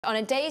On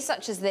a day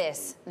such as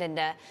this,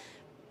 Linda,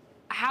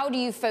 how do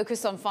you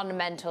focus on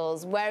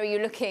fundamentals? Where are you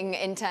looking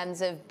in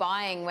terms of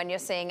buying when you're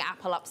seeing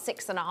Apple up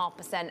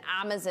 6.5%,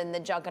 Amazon, the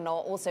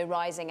juggernaut, also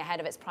rising ahead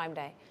of its Prime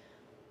Day?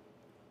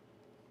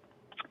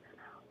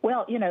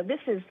 Well, you know, this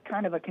is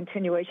kind of a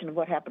continuation of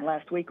what happened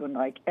last week when,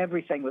 like,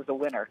 everything was a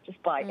winner.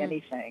 Just buy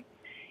anything.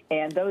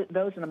 And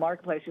those in the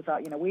marketplace who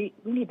thought, you know, we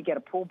need to get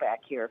a pullback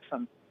here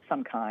of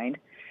some kind,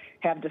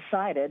 have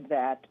decided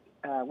that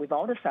we've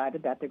all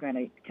decided that they're going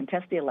to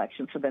contest the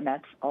election, so then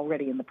that's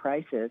already in the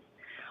prices.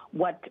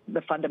 What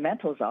the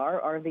fundamentals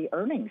are the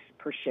earnings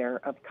per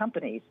share of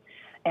companies.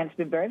 And it's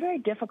been very, very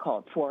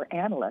difficult for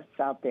analysts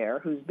out there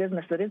whose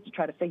business it is to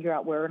try to figure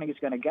out where earnings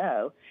are going to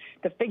go,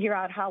 to figure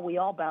out how we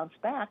all bounce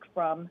back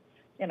from,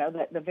 you know,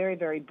 the very,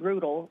 very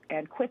brutal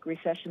and quick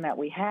recession that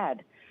we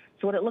had.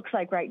 So what it looks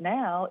like right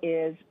now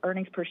is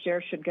earnings per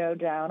share should go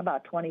down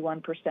about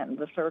 21% in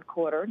the third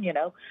quarter. You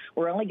know,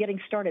 we're only getting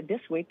started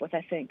this week with,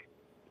 I think,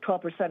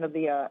 12% of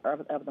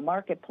the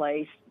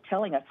marketplace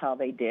telling us how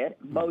they did,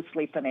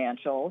 mostly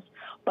financials.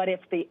 But if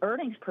the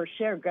earnings per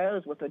share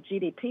goes with what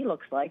GDP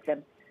looks like,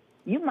 then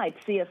you might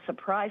see a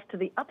surprise to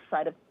the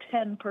upside of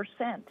 10%.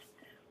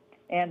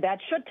 And that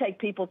should take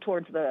people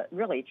towards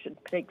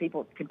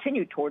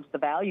continue towards the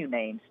value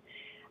names,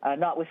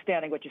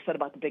 notwithstanding what you said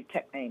about the big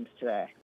tech names today.